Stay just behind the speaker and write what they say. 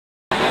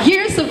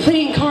Years of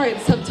playing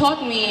cards have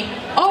taught me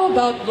all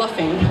about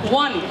bluffing.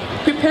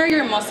 1. Prepare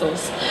your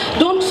muscles.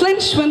 Don't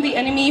flinch when the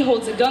enemy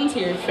holds a gun to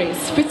your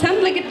face.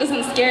 Pretend like it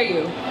doesn't scare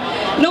you.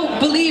 No,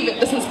 believe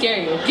it doesn't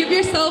scare you. Give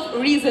yourself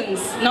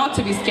reasons not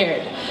to be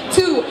scared.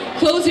 2.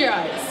 Close your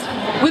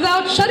eyes.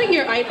 Without shutting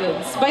your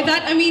eyelids. By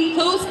that I mean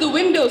close the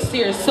windows to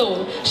your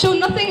soul. Show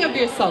nothing of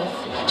yourself.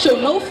 Show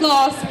no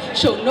flaws.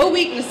 Show no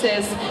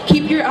weaknesses.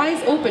 Keep your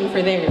eyes open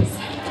for theirs.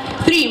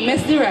 3.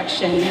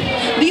 Misdirection.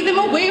 Lead them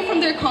away from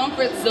their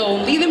comfort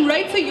zone. Lead them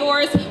right to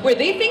yours where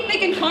they think they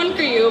can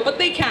conquer you, but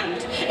they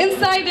can't.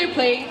 Inside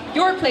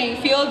your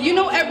playing field, you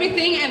know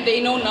everything and they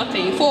know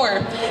nothing.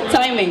 4.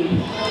 Timing.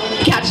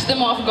 Catch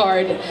them off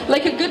guard.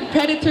 Like a good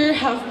predator,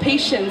 have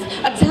patience.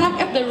 Attack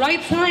at the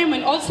right time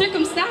when all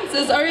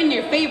circumstances are in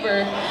your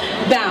favor.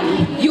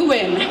 Bam, you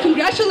win.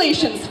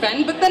 Congratulations,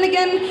 friend. But then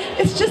again,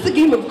 it's just a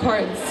game of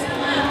cards.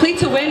 Play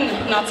to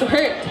win, not to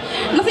hurt.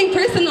 Nothing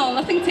personal,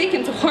 nothing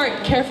taken to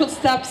heart. Careful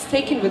steps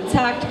taken with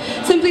tact.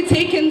 Simply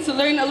taken to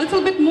learn a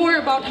little bit more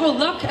about how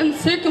luck and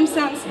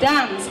circumstance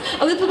dance.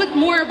 A little bit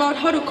more about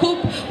how to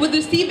cope with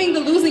receiving the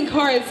losing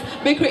cards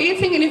by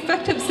creating an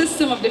effective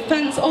system of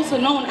defense, also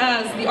known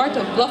as the art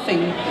of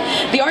bluffing.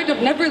 The art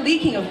of never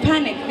leaking of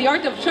panic. The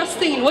art of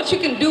trusting in what you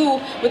can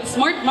do with a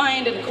smart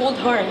mind and a cold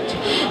heart.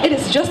 It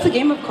is just a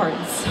game of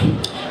cards.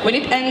 When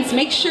it ends,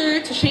 make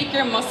sure to shake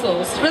your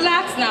muscles.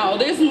 Relax now.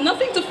 There's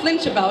nothing to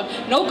flinch about.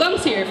 No gun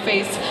to your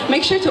face.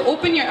 Make sure to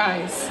open your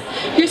eyes.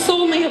 Your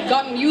soul may have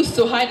gotten used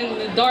to hiding in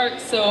the dark,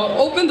 so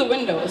open the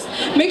windows.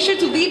 Make sure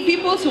to lead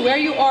people to where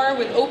you are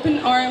with open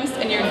arms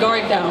and your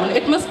guard down.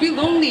 It must be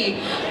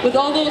lonely with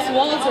all those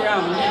walls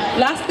around.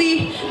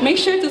 Lastly, make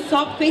sure to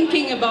stop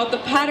thinking about the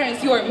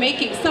patterns you are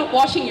making. Stop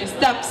watching your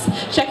steps,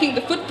 checking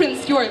the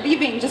footprints you are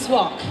leaving. Just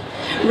walk.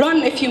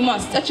 Run if you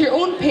must, at your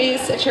own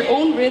pace, at your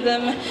own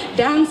rhythm.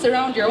 Dance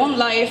around your own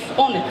life.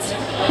 Own it.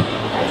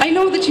 I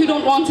know that you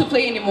don't want to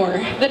play anymore,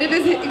 that it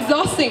is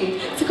exhausting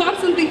to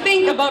constantly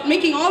think about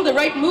making all the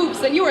right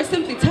moves and you are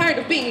simply tired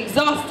of being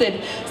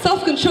exhausted.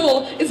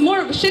 Self-control is more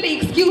of a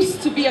shitty excuse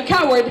to be a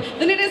coward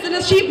than it is an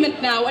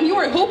achievement now, and you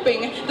are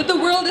hoping that the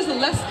world is a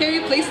less scary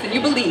place than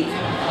you believe.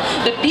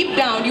 That deep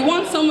down you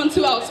want someone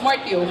to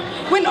outsmart you,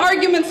 win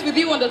arguments with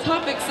you on the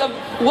topics of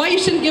why you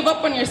shouldn't give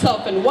up on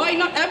yourself and why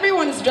not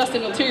everyone is dressed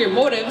in ulterior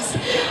motives.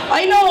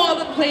 I know all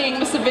that playing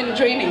must have been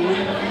draining,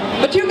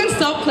 but you can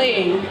stop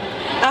playing.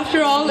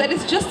 After all, it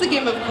is just a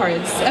game of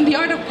cards, and the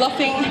art of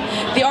bluffing,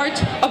 the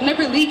art of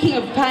never leaking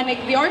of panic,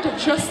 the art of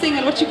trusting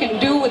in what you can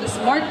do with a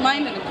smart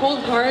mind and a cold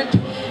heart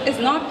is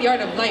not the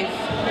art of life.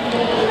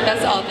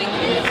 That's all.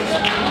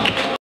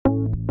 Thank you.